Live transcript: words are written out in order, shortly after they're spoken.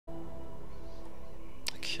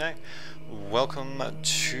Okay, welcome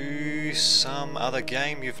to some other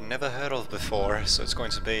game you've never heard of before. So it's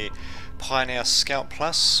going to be Pioneer Scout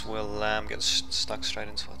Plus. We'll get stuck straight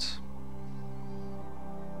into it.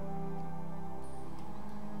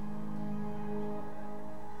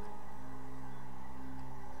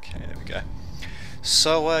 Okay, there we go.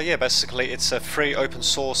 So yeah, basically it's a free open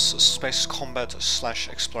source space combat /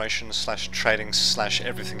 exploration / trading /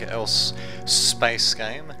 everything else space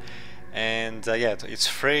game. And yeah, it's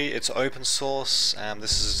free, it's open source.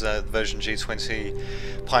 This is version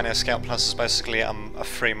G20. Pioneer Scout Plus is basically a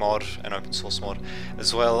free mod, an open source mod,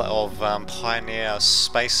 as well of Pioneer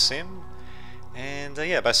Space Sim. And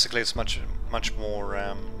yeah, basically it's much more,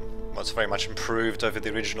 well, it's very much improved over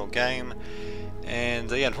the original game.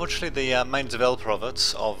 And yeah, unfortunately the main developer of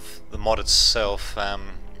it, of the mod itself,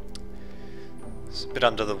 is a bit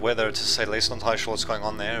under the weather to say the least. Not entirely sure what's going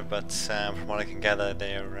on there, but from what I can gather,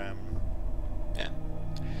 they're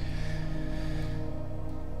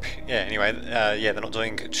yeah, anyway, yeah, they're not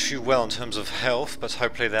doing too well in terms of health, but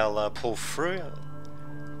hopefully they'll pull through.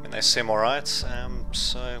 I mean, they seem alright,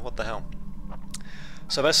 so what the hell.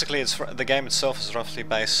 So basically, the game itself is roughly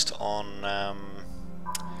based on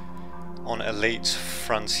Elite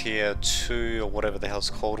Frontier 2, or whatever the hell it's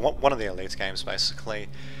called, one of the Elite games basically.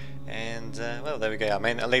 And well, there we go. I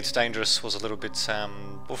mean, Elite Dangerous was a little bit,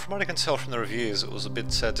 well, from what I can tell from the reviews, it was a bit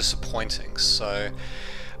disappointing, so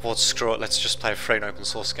well, screw it, let's just play a free and open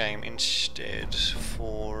source game instead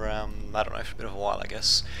for, I don't know, for a bit of a while, I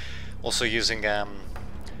guess. Also using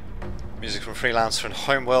music from Freelancer and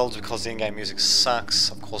Homeworld, because the in-game music sucks.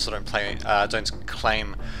 Of course, I don't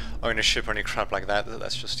claim ownership or any crap like that.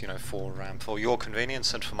 That's just, you know, for your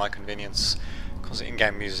convenience and for my convenience, because the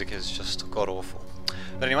in-game music is just god-awful.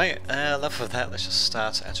 But anyway, enough of that, let's just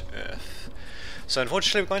start at Earth. So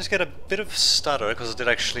unfortunately we're going to get a bit of stutter, because I did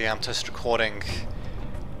actually test recording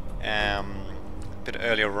a bit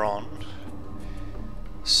earlier on.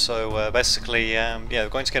 So basically, yeah, we're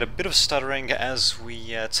going to get a bit of stuttering as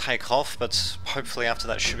we take off, but hopefully after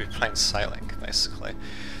that should be plain sailing, basically.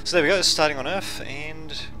 So there we go, starting on Earth,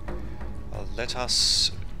 and let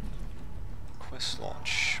us quest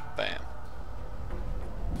launch. Bam.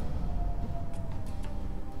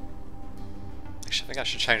 Actually, I think I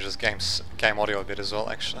should change this game audio a bit as well,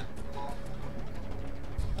 actually.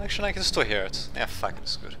 Actually, I can still hear it. Yeah, fuck it,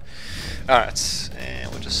 it's good. Alright, and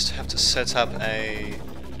we'll just have to set up a...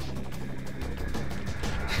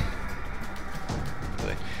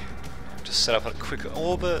 just set up a quick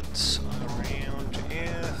orbit around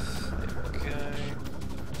Earth. There we go.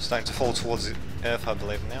 Starting to fall towards the Earth, I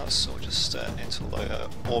believe now, so we'll just enter the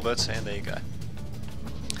orbit, and there you go.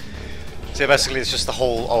 So yeah, basically it's just the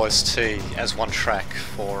whole OST as one track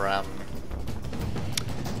for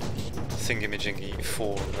thingamajiggy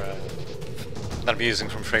for that I'm using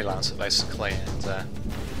from Freelancer basically, and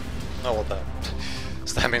oh, what the...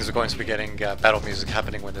 So that means we're going to be getting battle music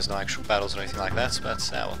happening when there's no actual battles or anything like that, but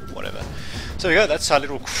well, whatever. So there we go, that's our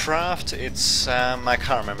little craft. It's I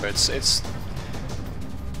can't remember, it's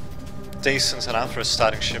decent enough for a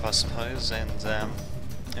starting ship, I suppose, and there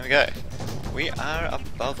we go. We are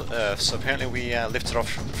above Earth, so apparently we lifted off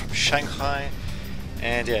from Shanghai,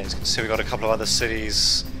 and yeah, as you can see, we got a couple of other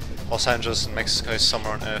cities, Los Angeles and Mexico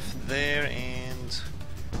somewhere on Earth there, and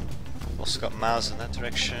we've also got Mars in that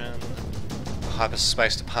direction, a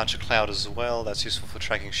hyperspace departure cloud as well, that's useful for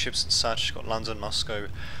tracking ships and such. Got London, Moscow,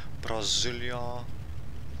 Brasilia,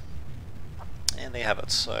 and there you have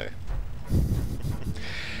it. So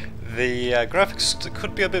the graphics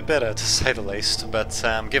could be a bit better, to say the least, but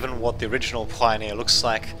given what the original Pioneer looks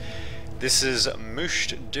like, this is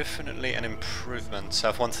most definitely an improvement.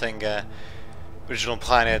 So for one thing, original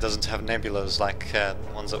Pioneer doesn't have nebulas like the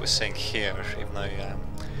ones that we're seeing here, even though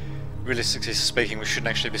realistically speaking we shouldn't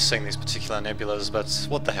actually be seeing these particular nebulas, but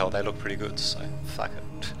what the hell, they look pretty good, so fuck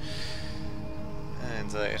it.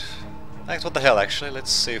 Indeed. Thanks, what the hell actually,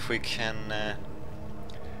 let's see if we can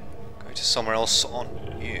go to somewhere else on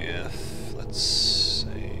Earth. Let's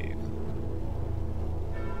see...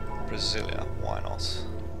 Brasilia, why not?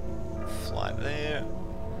 Fly there.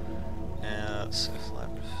 Let's see, fly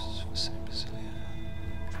Brasilia.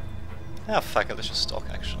 Ah, fuck it, let's just stock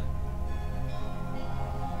actually.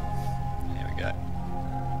 There we go.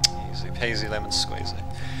 Easy peasy lemon squeezy.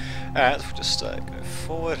 Alright, we'll just go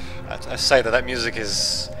forward. I say that music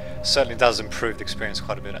certainly does improve the experience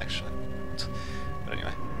quite a bit actually. But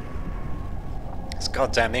anyway. This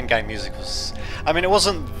goddamn in-game music was... I mean, it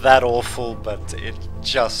wasn't that awful, but it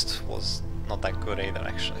just was not that good either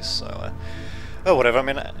actually, so... oh, whatever, I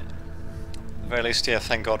mean... at the very least, yeah,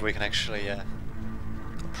 thank God we can actually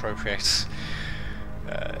appropriate...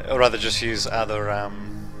 or rather just use other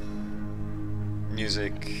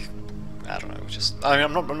music, I don't know, just, I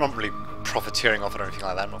mean, I'm not really profiteering off it or anything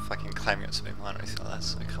like that. I'm not fucking claiming it to be mine or anything like that,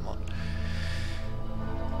 so come on.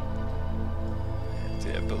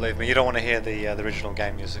 Yeah, believe me, you don't want to hear the original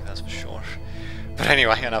game music, that's for sure. But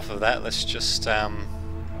anyway, enough of that. Let's just get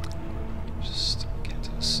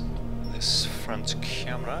this front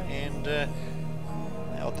camera and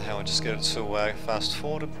what the hell? I'll just get it to fast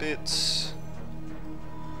forward a bit,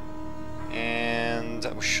 and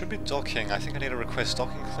we should be docking. I think I need to request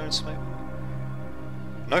docking clearance, maybe.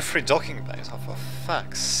 No free docking bays. Oh, for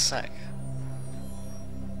fuck's sake.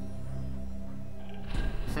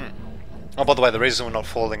 Oh, by the way, the reason we're not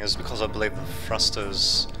falling is because I believe the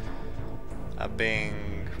thrusters are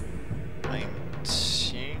being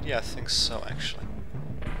maintained. Yeah, I think so, actually.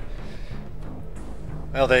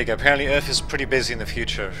 Well, there you go. Apparently Earth is pretty busy in the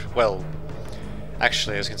future. Well,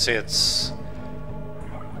 actually, as you can see, it's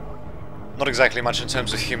not exactly much in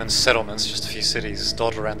terms of human settlements, just a few cities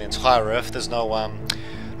dotted around the entire Earth. There's no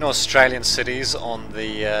Australian cities on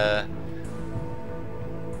the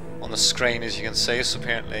screen, as you can see, so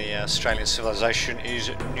apparently Australian civilization is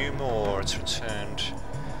no more. It's returned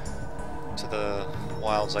to the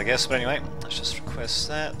wilds, I guess. But anyway, let's just request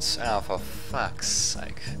that. Oh, for fuck's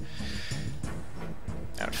sake.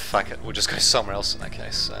 Oh, fuck it, we'll just go somewhere else in that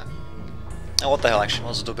case. Oh, what the hell, actually,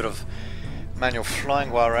 let's do a bit of manual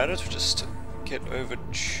flying while we're at it. We'll just get over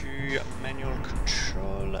to manual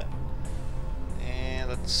control. And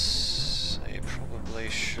let's say probably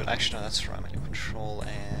should... Actually, no, that's right, manual control,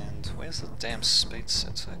 and where's the damn speed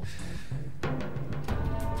sensor?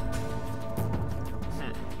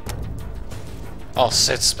 Oh,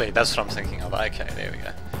 set speed, that's what I'm thinking of. Okay, there we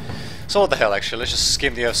go. So what the hell, actually, let's just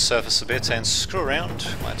skim the Earth's surface a bit and screw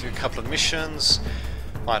around. Might do a couple of missions,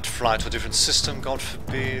 might fly to a different system, God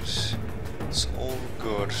forbid. It's all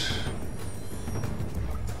good.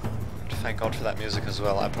 Thank God for that music as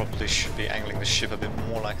well. I probably should be angling the ship a bit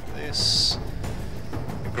more like this.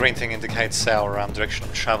 The green thing indicates our direction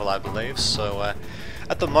of travel, I believe. So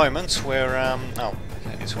at the moment we're oh,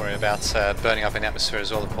 okay, need to worry about burning up in atmosphere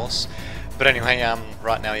as well, of course. But anyway,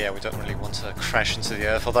 right now, yeah, we don't really want to crash into the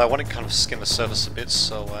Earth. Although I want to kind of skim the surface a bit.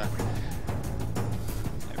 So there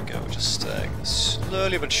we go. We'll just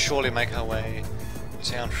slowly but surely make our way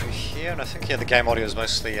down through here. And I think, yeah, the game audio is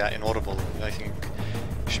mostly inaudible. I think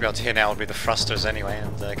you should be able to hear now would be the thrusters anyway,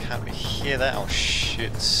 and can't really hear that. Oh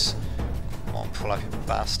shit. Come on, pull up, you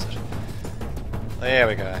bastard. There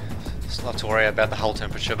we go. Still have to worry about the hull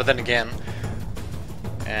temperature, but then again,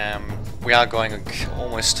 we are going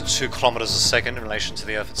almost 2 kilometers a second in relation to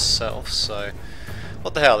the Earth itself, so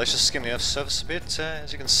what the hell, let's just skim the Earth's surface a bit.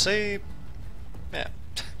 As you can see, yeah,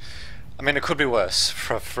 I mean, it could be worse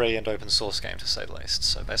for a free and open source game, to say the least.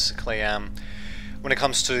 So basically, when it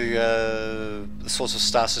comes to the sorts of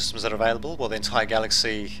star systems that are available, well, the entire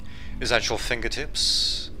galaxy is at your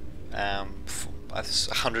fingertips.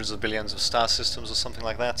 Hundreds of billions of star systems or something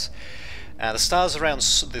like that. The stars around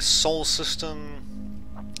this Sol system,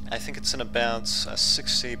 I think it's in about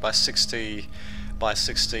 60 by 60 by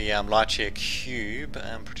 60 light year cube.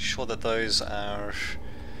 I'm pretty sure that those are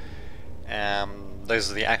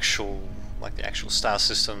the actual, like the actual star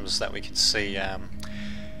systems that we can see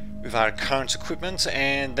with our current equipment.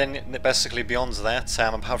 And then basically beyond that,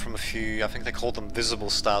 apart from a few, I think they call them visible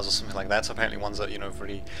stars or something like that. So apparently ones that, you know, have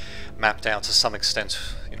already mapped out to some extent,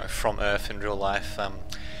 you know, from Earth in real life.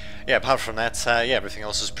 Yeah, apart from that, yeah, everything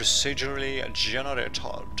else is procedurally generated.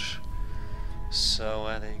 So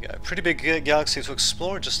there you go. Pretty big galaxy to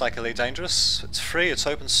explore, just like Elite Dangerous. It's free, it's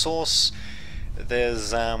open source. There's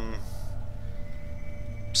some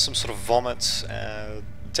sort of vomit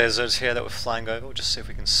desert here that we're flying over. We'll just see if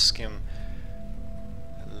we can skim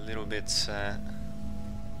a little bit.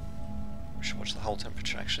 We should watch the whole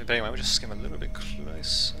temperature actually. But anyway, we'll just skim a little bit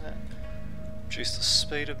closer. Reduce the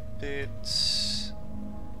speed a bit.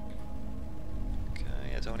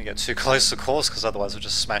 Yeah, don't want to get too close, of course, because otherwise we'll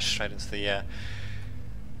just smash straight into the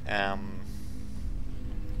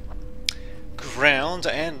ground,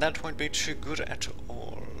 and that won't be too good at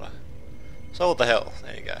all. So what the hell?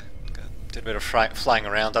 There you go. Did a bit of flying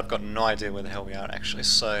around. I've got no idea where the hell we are actually.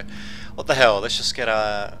 So what the hell? Let's just get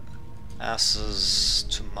our asses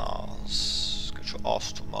to Mars. Get your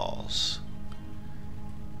ass to Mars.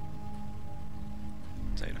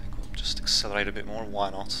 I think we'll just accelerate a bit more. Why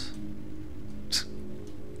not?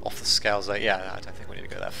 Off the scales there. Yeah, I don't think we need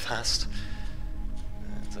to go that fast.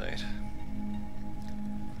 Indeed.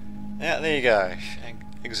 Yeah, there you go.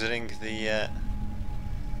 Exiting the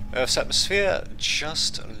Earth's atmosphere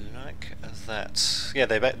just like that. Yeah,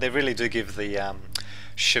 they really do give the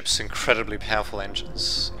ships incredibly powerful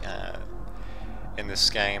engines. in this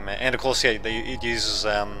game, and of course, yeah, it uses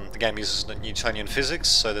the game uses Newtonian physics,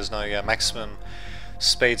 so there's no maximum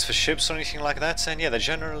speeds for ships or anything like that, and yeah, they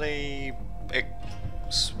generally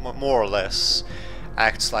more or less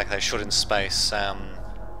act like they should in space, not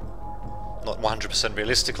 100%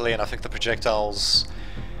 realistically, and I think the projectiles.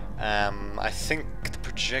 I think the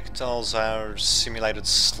projectiles are simulated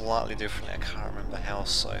slightly differently. I can't remember how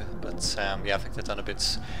so, but yeah, I think they're done a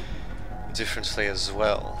bit differently as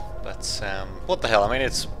well. But what the hell? I mean,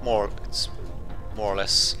 it's more or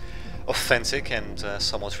less authentic and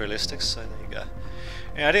somewhat realistic. So there you go.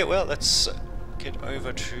 Any idea? Well, let's get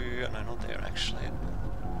over to no, not there actually.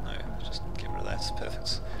 No, just get rid of that.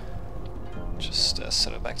 Perfect. Just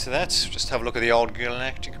set it back to that. Just have a look at the old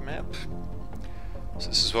galactic map. So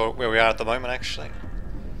this is where we are at the moment, actually.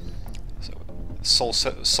 So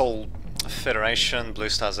Sol Federation, blue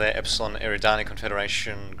stars there. Epsilon Eridani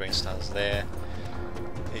Confederation, green stars there.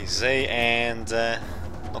 Easy, and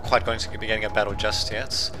not quite going to be getting a battle just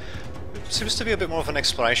yet. It seems to be a bit more of an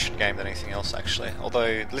exploration game than anything else, actually.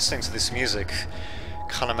 Although listening to this music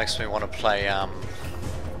kind of makes me want to play.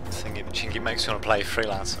 It makes me want to play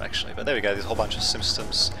Freelancer, actually. But there we go. There's a whole bunch of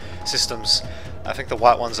systems. I think the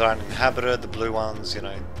white ones are uninhabited. The blue ones, you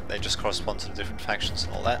know, they just correspond to the different factions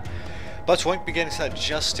and all that. But we won't be getting to that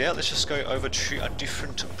just yet. Let's just go over to a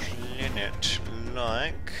different planet,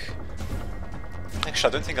 like. Actually,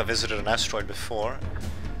 I don't think I visited an asteroid before.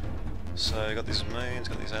 So we got these moons,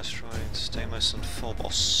 got these asteroids, Deimos and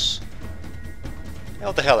Phobos. Yeah,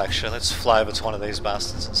 what the hell, actually? Let's fly over to one of these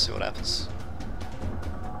bastards and see what happens.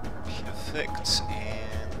 Perfect,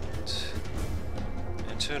 and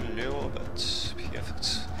enter new orbit.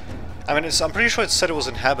 Perfect. I mean, I'm pretty sure it said it was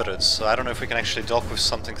inhabited, so I don't know if we can actually dock with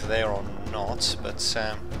something there or not, but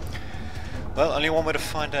well, only one way to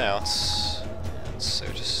find out. And so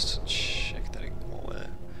just check that while we're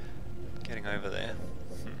getting over there.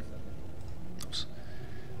 Oops.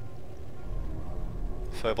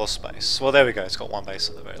 Phobos base. Well, there we go. It's got one base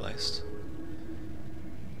at the very least.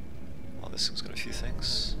 Well, this thing's got a few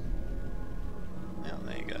things. Yeah,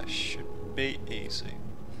 there you go. Should be easy.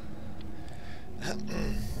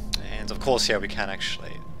 And of course, yeah, we can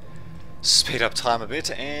actually speed up time a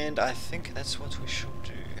bit, and I think that's what we should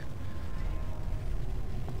do.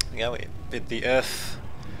 Yeah, we bid the Earth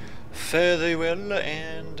fare thee well,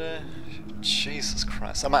 and Jesus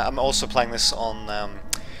Christ, I'm also playing this on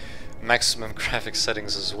maximum graphics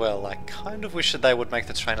settings as well. I kind of wish that they would make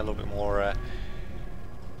the train a little bit more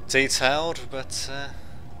detailed, but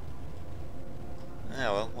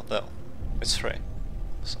yeah, well, what the hell? It's free,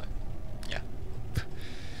 so yeah.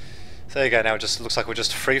 So there you go. Now it just looks like we're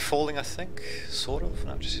just free falling, I think, sort of. And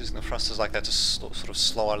I'm just using the thrusters like that to sort of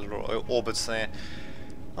slow our little orbits there.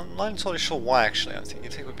 I'm not entirely sure why, actually. I think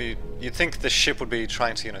you'd think the ship would be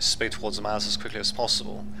trying to, you know, speed towards Mars as quickly as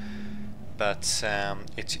possible, but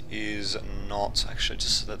it is not actually.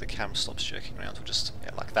 Just so that the camera stops jerking around, we'll just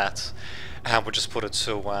like that. And we'll just put it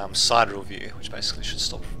to sidereal view, which basically should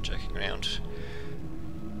stop from jerking around.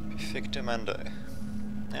 Perfectamando.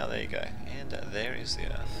 Now there you go, and there is the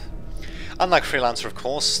Earth. Unlike Freelancer, of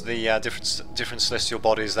course, the different celestial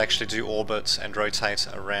bodies actually do orbit and rotate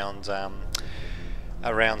around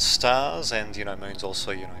around stars, and you know, moons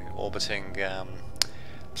also, you know, orbiting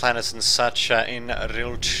planets and such in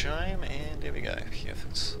real time. And there we go.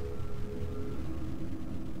 Perfect.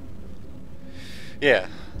 Yeah,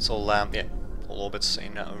 it's all yeah, all orbits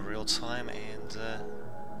in real time, and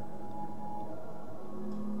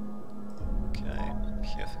okay,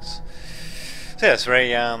 perfect. So yeah, it's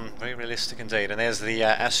very realistic indeed. And there's the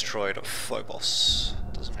asteroid of Phobos.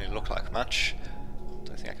 Doesn't really look like much.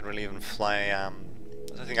 Don't think I can really even fly. I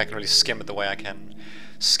don't think I can really skim it the way I can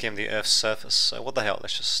skim the Earth's surface. So what the hell?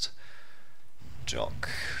 Let's just dock.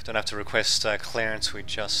 Don't have to request clearance. We can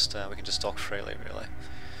just dock freely, really.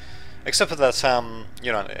 Except for that,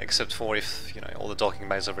 you know, except for if, you know, all the docking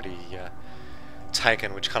bays are already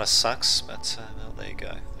taken, which kind of sucks. But well, there you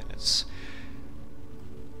go.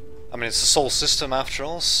 I mean, it's a Sol system after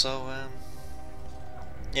all, so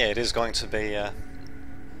yeah, it is going to be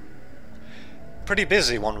pretty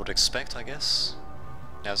busy, one would expect, I guess.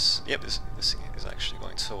 As yep, this thing is actually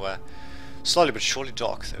going to slowly but surely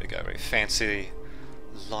dock. There we go. Very fancy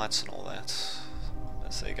lights and all that.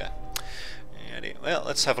 But there you go. Alrighty. Well,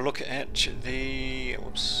 let's have a look at the.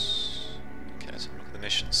 Whoops. Okay, let's have a look at the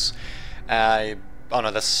missions. Oh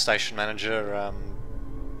no, that's the station manager.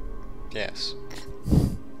 Yes.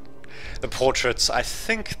 The portraits. I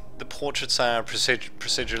think the portraits are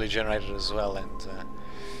procedurally generated as well, and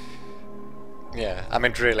yeah. I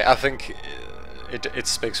mean, really, I think. It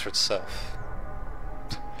speaks for itself.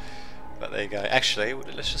 But there you go. Actually,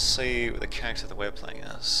 let's just see the character that we're playing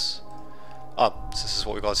as. Oh, so this is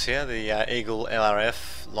what we got here, the Eagle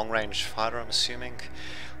LRF long-range fighter, I'm assuming.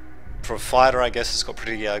 For a fighter, I guess it's got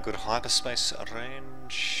pretty good hyperspace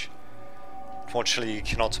range. Unfortunately, you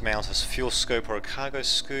cannot mount a fuel scoop or a cargo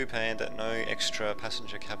scoop, and no extra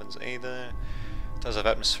passenger cabins either. It does have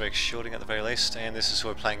atmospheric shielding at the very least, and this is who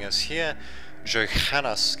we're playing as here,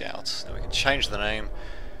 Johanna Scout. Now we can change the name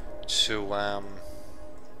to, I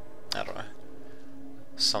don't know,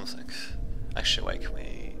 something. Actually, wait, can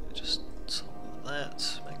we just solve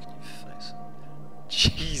that? Make a new face.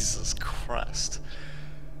 Jesus Christ.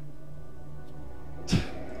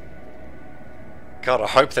 God, I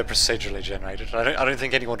hope they're procedurally generated. I don't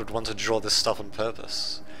think anyone would want to draw this stuff on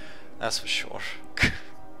purpose. That's for sure.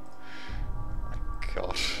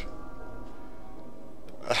 Gosh.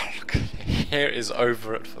 Oh, look, hair is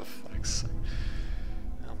over it, for fuck's sake.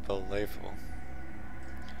 Unbelievable.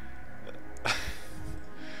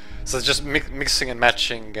 So it's just mixing and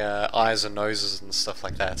matching eyes and noses and stuff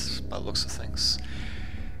like that, by the looks of things.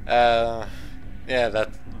 Yeah,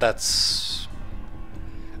 that's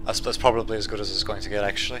I suppose probably as good as it's going to get,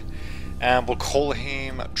 actually. And we'll call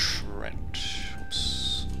him Trent.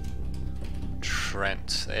 Oops.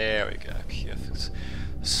 Trent. There we go. Perfect.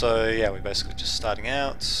 So yeah, we're basically just starting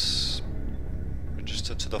out.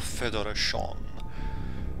 Registered to the Federation.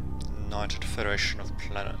 United Federation of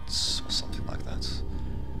Planets, or something like that.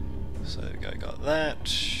 So there we go, got that.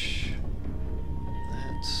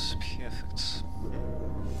 That's perfect.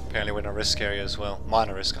 Apparently we're in a risk area as well.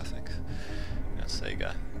 Minor risk, I think. Yes, there you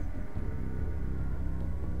go.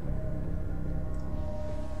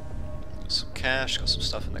 Got some cash, got some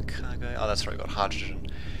stuff in the cargo. Oh, that's right, got hydrogen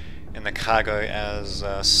in the cargo as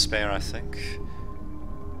spare, I think.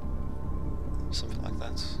 Something like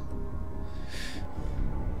that.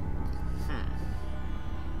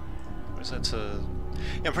 What is that to...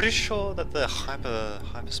 Yeah, I'm pretty sure that the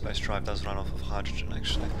hyperspace drive does run off of hydrogen,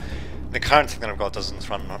 actually. The current thing that I've got doesn't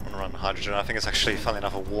run hydrogen. I think it's actually, funnily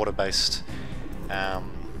enough, a water-based, as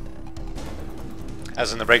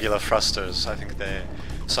in the regular thrusters. I think they're,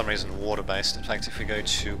 for some reason, water-based. In fact, if we go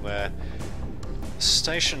to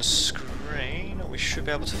station screen, we should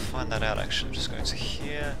be able to find that out, actually. I'm just going to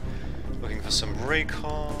here, looking for some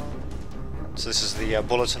recon. So this is the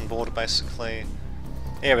bulletin board, basically.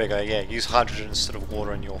 Here we go, yeah, use hydrogen instead of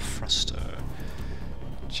water in your thruster.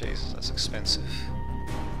 Jesus, that's expensive.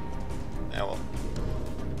 Now well,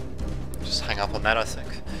 just hang up on that, I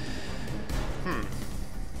think.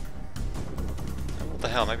 What the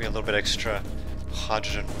hell, maybe a little bit extra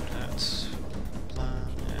hydrogen.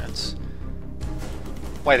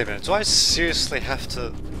 Wait a minute, do I seriously have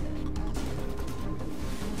to...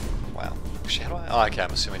 Wow, actually how do I... Oh, okay,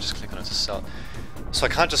 I'm assuming just click on it to sell. So I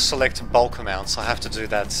can't just select bulk amounts, I have to do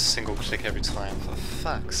that single click every time, for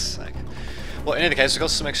fuck's sake. Well, in any case, we've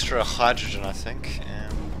got some extra hydrogen, I think,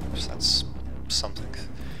 and that's something.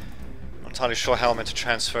 I'm not entirely sure how I'm meant to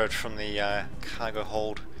transfer it from the cargo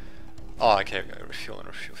hold. Oh, okay, we go, refuel and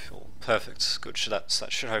refuel. Perfect, good, so that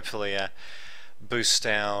should hopefully boost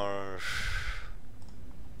our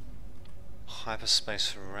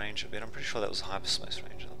hyperspace range a bit. I'm pretty sure that was hyperspace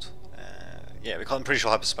range. Yeah, I'm pretty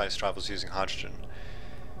sure hyperspace drive was using hydrogen.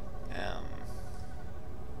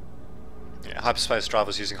 Yeah, hyperspace drive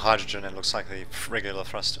was using hydrogen, and it looks like the regular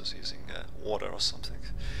thruster was using water or something.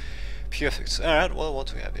 Perfect. Alright, well, what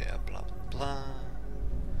do we have here? Blah, blah, blah.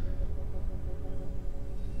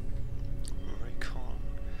 Recon.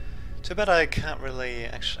 Too bad I can't really...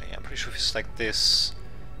 Actually, I'm pretty sure if you select this,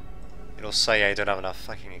 it'll say, yeah, you don't have enough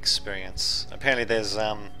fucking experience. Apparently there's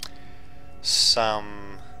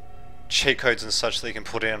some cheat codes and such that you can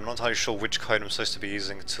put in. I'm not entirely sure which code I'm supposed to be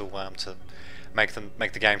using to make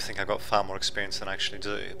the game think I've got far more experience than I actually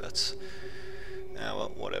do, but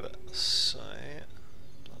well, whatever. So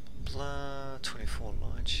blah blah blah, 24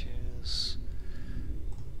 light years.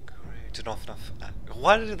 Great, did not enough.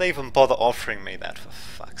 Why did they even bother offering me that, for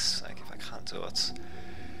fuck's sake, if I can't do it?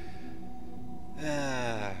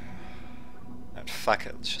 And fuck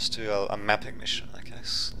it, let's just do a mapping mission, I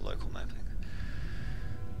guess, local mapping.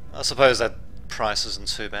 I suppose that price isn't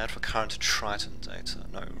too bad for current Triton data.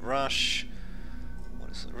 No rush.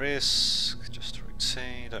 What is the risk? Just a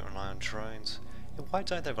routine. Don't rely on drones. Yeah, why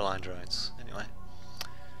don't they rely on drones? Anyway.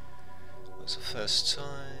 What's the first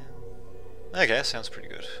time? Okay, sounds pretty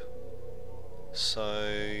good.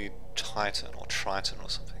 So, Titan or Triton or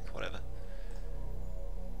something, whatever.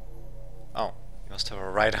 Oh, you must have a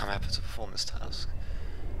radar mapper to perform this task.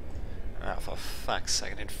 Ah, for fuck's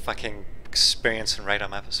sake, I need fucking experience and radar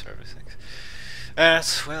mappers for everything.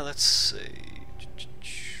 Alright, well, let's see.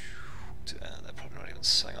 They're probably not even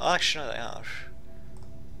saying, oh, actually no they are.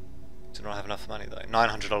 Do not have enough money though.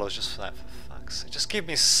 $900 just for that, for fuck's sake. Just give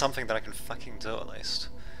me something that I can fucking do at least.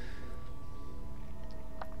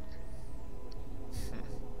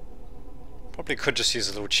 Probably could just use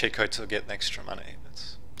a little cheat code to get extra money,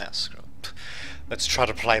 but nah, screw it. Let's try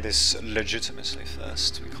to play this legitimately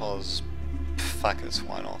first, because fuck it,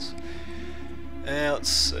 why not? Let's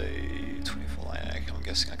see, 24 lag, I'm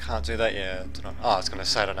guessing I can't do that yet. Oh, I was going to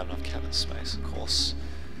say I don't have enough cabin space, of course.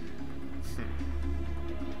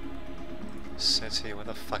 City, where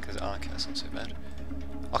the fuck is... Oh, okay, that's not too bad.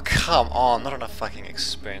 Oh, come on, not enough fucking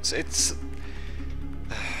experience. It's...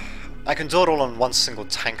 I can do it all on one single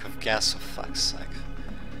tank of gas, for fuck's sake.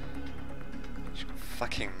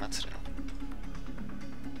 Fucking nuts now.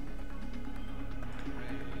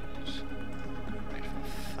 Great,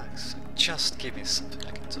 for fuck's sake. Just give me something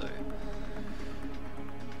I can do.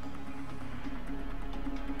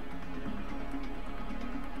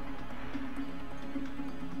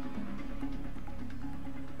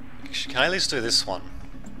 Can I at least do this one?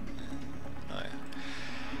 No.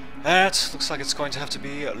 That looks like it's going to have to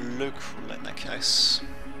be local in that case.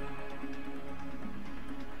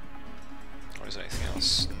 Or is there anything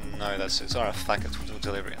else? No, that's it. Alright, fuck it, we'll do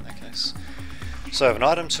delivery in that case. So I have an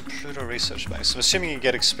item to Pluto Research Base. I'm assuming you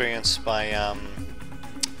get experience by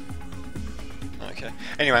okay.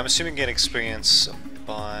 Anyway, I'm assuming you get experience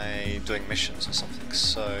by doing missions or something.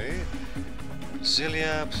 So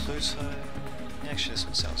Zilia, Pluto. Actually, this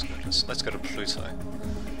one sounds good. Let's go to Pluto.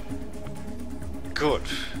 Good.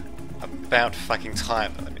 About fucking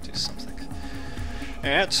time, but let me do something.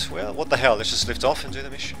 Alright, well, what the hell, let's just lift off and do the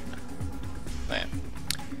mission. Man.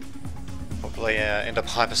 Probably end up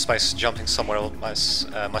hyperspace jumping somewhere else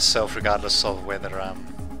myself, regardless of whether,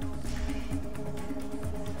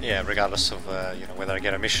 yeah, regardless of, you know, whether I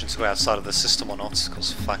get a mission to go outside of the system or not,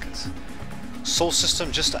 because fuck it. Soul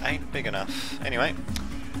system just ain't big enough. Anyway.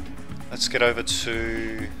 Let's get over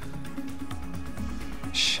to...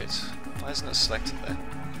 Shit, why isn't it selected there?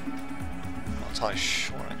 I'm not entirely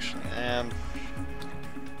sure actually.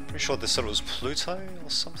 Pretty sure this said it was Pluto or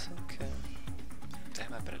something.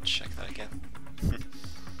 Damn, I better check that again.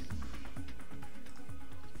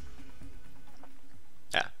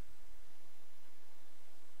 Yeah.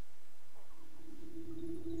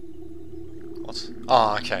 What?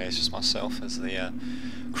 Oh, okay, it's just myself as the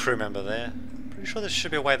crew member there. Pretty sure there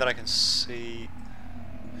should be a way that I can see...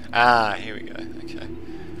 Ah, here we go, okay.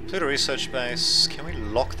 Pluto Research Base, can we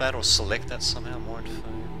lock that or select that somehow? More info?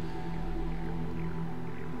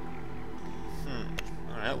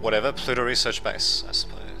 Alright, whatever, Pluto Research Base, I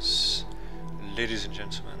suppose. Ladies and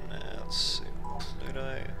gentlemen, let's see, Pluto...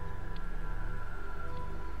 And...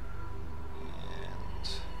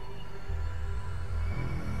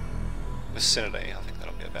 vicinity, I think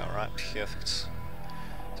that'll be about right, perfect. So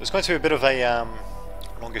it's going to be a bit of a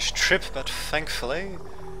longish trip, but thankfully...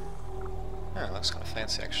 Oh, it looks kind of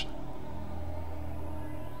fancy actually.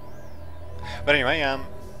 But anyway,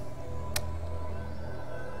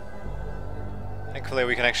 thankfully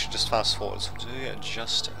we can actually just fast forward, so we'll do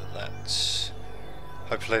just that.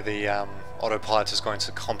 Hopefully the autopilot is going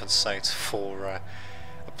to compensate for a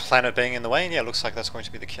planet being in the way, and yeah, it looks like that's going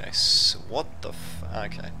to be the case. What the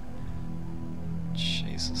okay.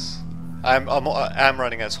 Jesus. I'm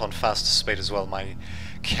running it on faster speed as well. My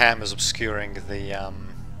cam is obscuring the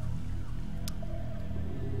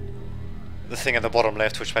thing at the bottom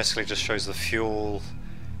left, which basically just shows the fuel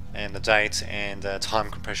and the date and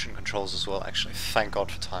time compression controls as well. Actually, thank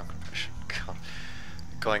God for time compression. God.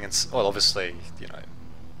 Going in, well, obviously, you know,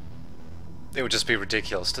 it would just be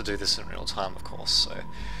ridiculous to do this in real time, of course. So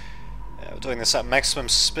we're doing this at maximum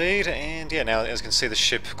speed, and yeah, now as you can see, the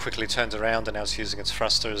ship quickly turned around, and now it's using its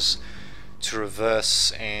thrusters to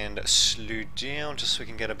reverse and slow down, just so we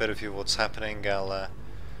can get a better view of what's happening. I'll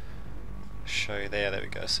show you there. There we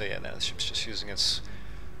go. So yeah, now the ship's just using its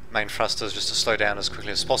main thrusters just to slow down as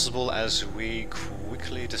quickly as possible as we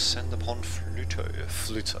quickly descend upon Pluto.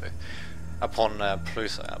 Upon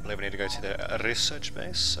Pluto. I believe we need to go to the research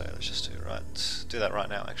base, so let's just do that right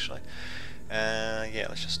now actually. Yeah,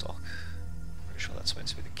 let's just dock. Pretty sure that's meant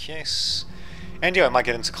to be the case. And yeah, I might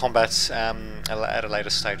get into combat at a later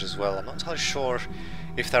stage as well. I'm not entirely sure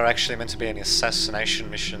if there are actually meant to be any assassination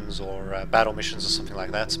missions or battle missions or something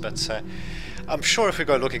like that, but I'm sure if we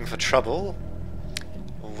go looking for trouble,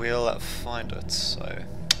 we'll find it. So,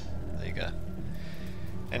 there you go.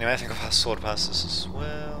 Anyway, I think I'll fast sword past this as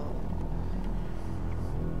well.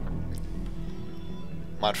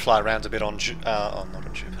 Might fly around a bit on, oh, not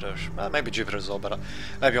on Jupiter, maybe Jupiter as well, but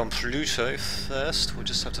maybe on Pluto first. We'll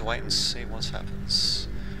just have to wait and see what happens.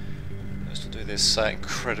 First we'll do this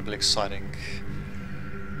incredibly exciting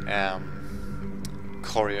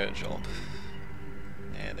courier job.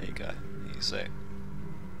 Yeah, there you go. Easy.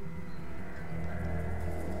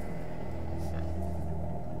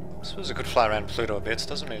 I suppose I could fly around Pluto a bit.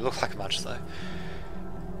 Doesn't really look like much though.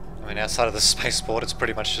 I mean, outside of the spaceport, it's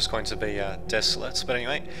pretty much just going to be desolate. But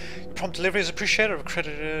anyway, prompt delivery is appreciated,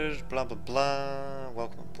 accredited, blah blah blah.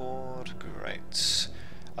 Welcome aboard. Great.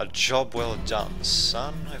 A job well done,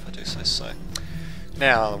 son, if I do say so.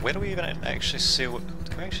 Now, where do we even actually see what?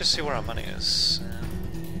 Can we actually see where our money is?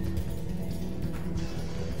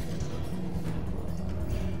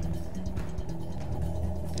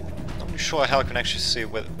 Not really sure how I can actually see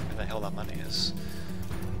where the hell our money is.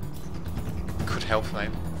 Could help,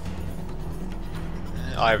 maybe.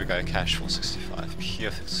 Oh, here we go, cash 465,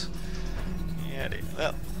 perfect. Yeah,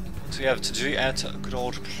 well, what do we have to do at good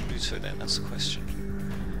old Pluto then? That's the question.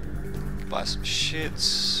 Buy some shit.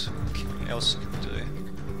 What else can we do?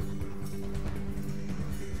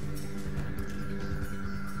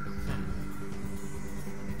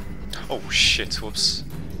 Oh shit, whoops.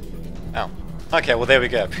 Oh. Okay, well there we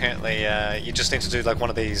go. Apparently you just need to do like one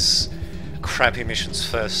of these crappy missions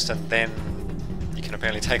first, and then you can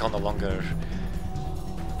apparently take on the longer...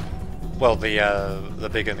 Well, the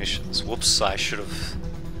bigger missions. Whoops, I should have...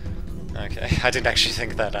 Okay, I didn't actually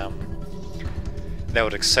think that they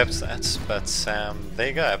would accept that, but there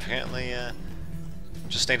you go. Apparently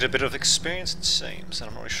just need a bit of experience, it seems, and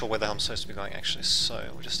I'm not really sure where the hell I'm supposed to be going actually,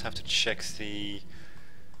 so we just have to check the...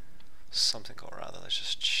 something or other. Let's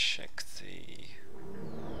just check the...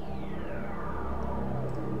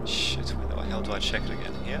 Shit, where the hell do I check it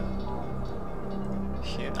again? Here?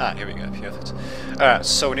 Here? Ah, here we go, perfect. Alright,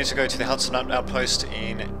 so we need to go to the Hudson Outpost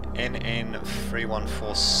in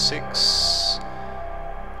NN3146.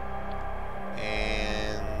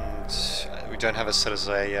 And we don't have it set as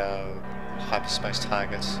a hyperspace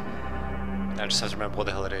target. I just have to remember what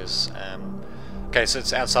the hell it is. Okay, so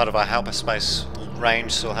it's outside of our hyperspace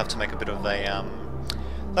range, so we'll have to make a bit of a...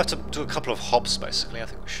 we'll have to do a couple of hops, basically. I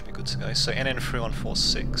think we should be good to go. So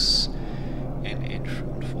NN3146.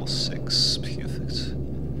 NN3146, perfect.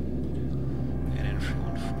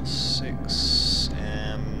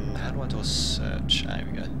 NN3146. How do I do a search? Ah, here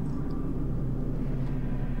we go.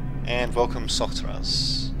 And welcome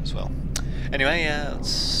Soctras as well. Anyway, let's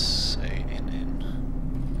say NN.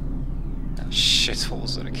 Oh shit, what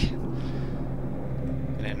was it again?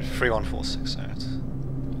 NN3146, alright.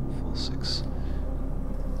 46.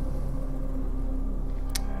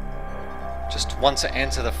 Just want to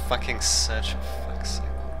enter the fucking search, for fuck's sake.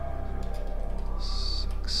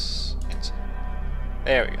 6, enter.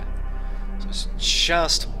 There we go. So it's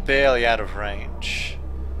just barely out of range.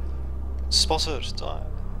 Spotted, die.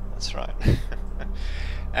 That's right.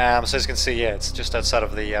 So as you can see, yeah, it's just outside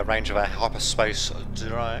of the range of our hyperspace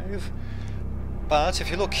drive. But if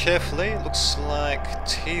you look carefully, it looks like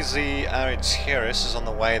TZ Ariteris is on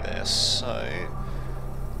the way there, so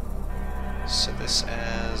set this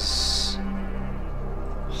as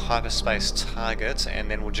hyperspace target,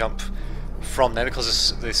 and then we'll jump from there,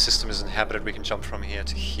 because this system is inhabited. We can jump from here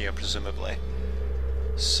to here, presumably.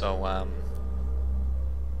 So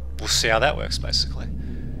we'll see how that works, basically.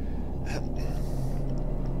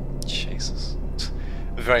 Jesus.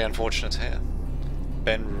 Very unfortunate here.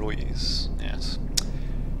 Ben Ruiz. Yes.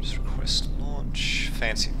 Just request launch,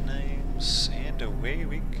 fancy names, and away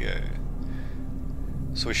we go.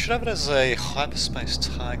 So we should have it as a hyperspace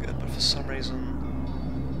target, but for some reason...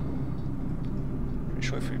 Pretty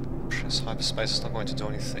sure if we press hyperspace it's not going to do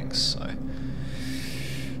anything, so...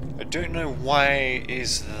 I don't know why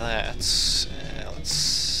is that. Let's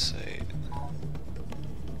see.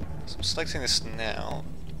 So I'm selecting this now.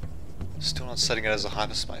 Still not setting it as a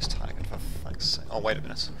hyperspace target, for fuck's sake. Oh, wait a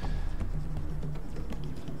minute.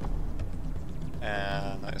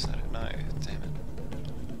 No, is that it? No, damn it.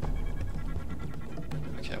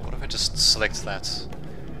 Okay, what if I just select that?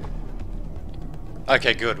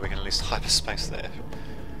 Okay, good, we can at least hyperspace there.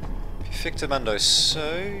 Perfectamundo,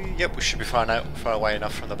 so... Yep, we should be far away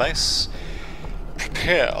enough from the base.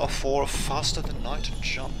 Prepare for a faster than light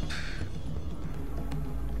jump.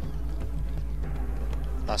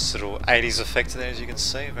 Nice little 80s effect there, as you can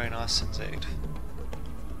see. Very nice indeed.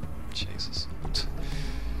 Jesus.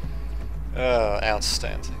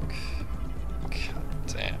 Outstanding. God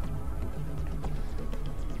damn.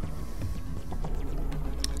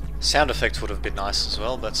 Sound effect would have been nice as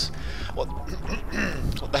well, but what?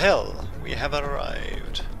 What the hell? We have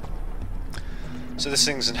arrived. So this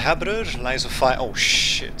thing's inhabited. Laser fire. Oh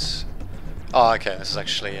shit. Oh, okay. This is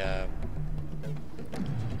actually.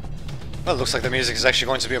 Well, it looks like the music is actually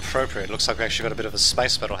going to be appropriate. It looks like we actually got a bit of a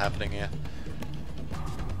space battle happening here.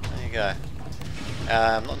 There you go.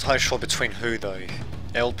 I'm not entirely sure between who though.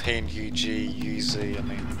 LP and UG, UZ, I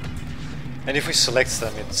mean. And if we select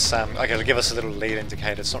them, it's okay, it'll give us a little lead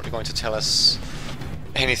indicator. It's not really going to tell us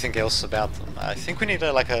anything else about them. I think we need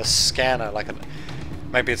like a scanner,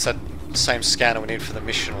 maybe it's that same scanner we need for the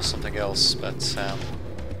mission or something else, but there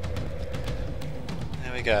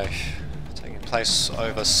we go. Taking place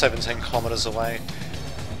over 17 kilometers away,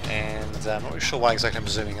 and I'm not really sure why exactly I'm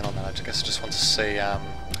zooming in on that. I guess I just want to see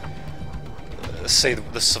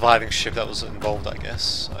the surviving ship that was involved, I guess.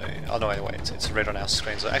 So, oh no, wait, it's red on our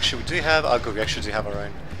screen. So actually we do have, oh good, we actually do have our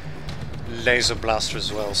own laser blaster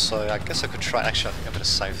as well, so I guess I could try, actually I think I'm going to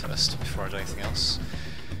save first before I do anything else.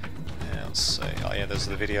 Yeah, let's see, oh yeah, there's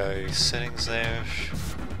the video settings there.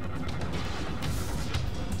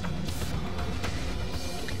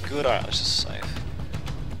 Okay, good, alright, let's just save.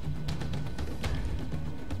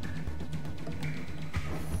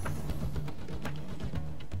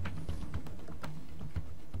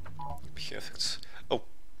 Perfect. Oh,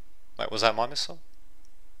 wait, was that my missile?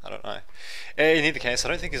 I don't know. In either case, I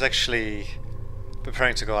don't think he's actually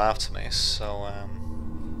preparing to go after me, so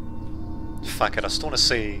fuck it, I just want to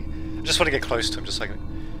see, I just want to get close to him just so I can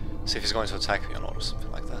see if he's going to attack me or not or something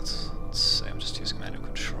like that. Let's see, I'm just using manual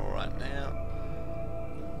control right now.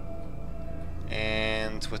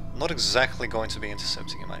 And we're not exactly going to be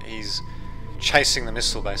intercepting him, he's chasing the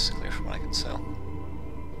missile basically from what I can tell.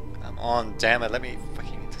 Come on, damn it, let me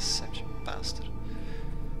fucking intercept you bastard.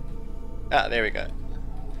 Ah, there we go.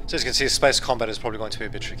 So as you can see, space combat is probably going to be a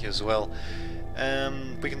bit tricky as well.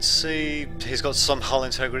 We can see he's got some hull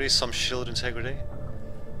integrity, some shield integrity.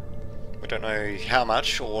 We don't know how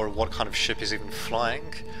much or what kind of ship he's even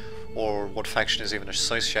flying, or what faction is even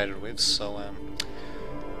associated with, so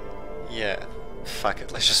yeah, fuck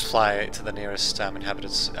it, let's just fly to the nearest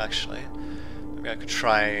inhabitants actually. Maybe I could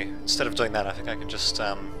try, instead of doing that, I think I can just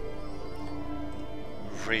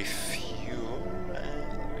refuel,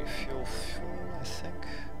 I think.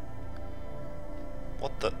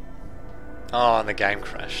 What the? Oh, and the game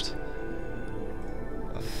crashed.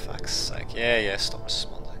 For fuck's sake. Yeah, stop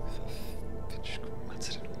responding.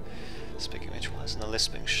 Speaking of which, why isn't the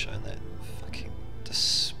list being shown there? Fucking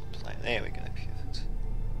display. There we go, perfect.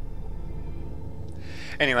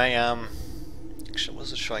 Anyway, actually, what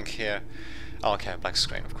is it showing here? Oh, okay, black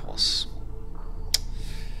screen, of course.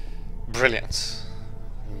 Brilliant.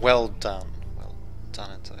 Well done. Well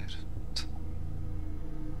done indeed.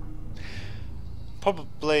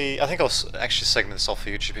 Probably, I think I'll actually segment this off for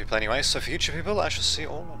YouTube people anyway, so for YouTube people, I shall see you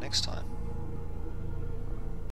all next time.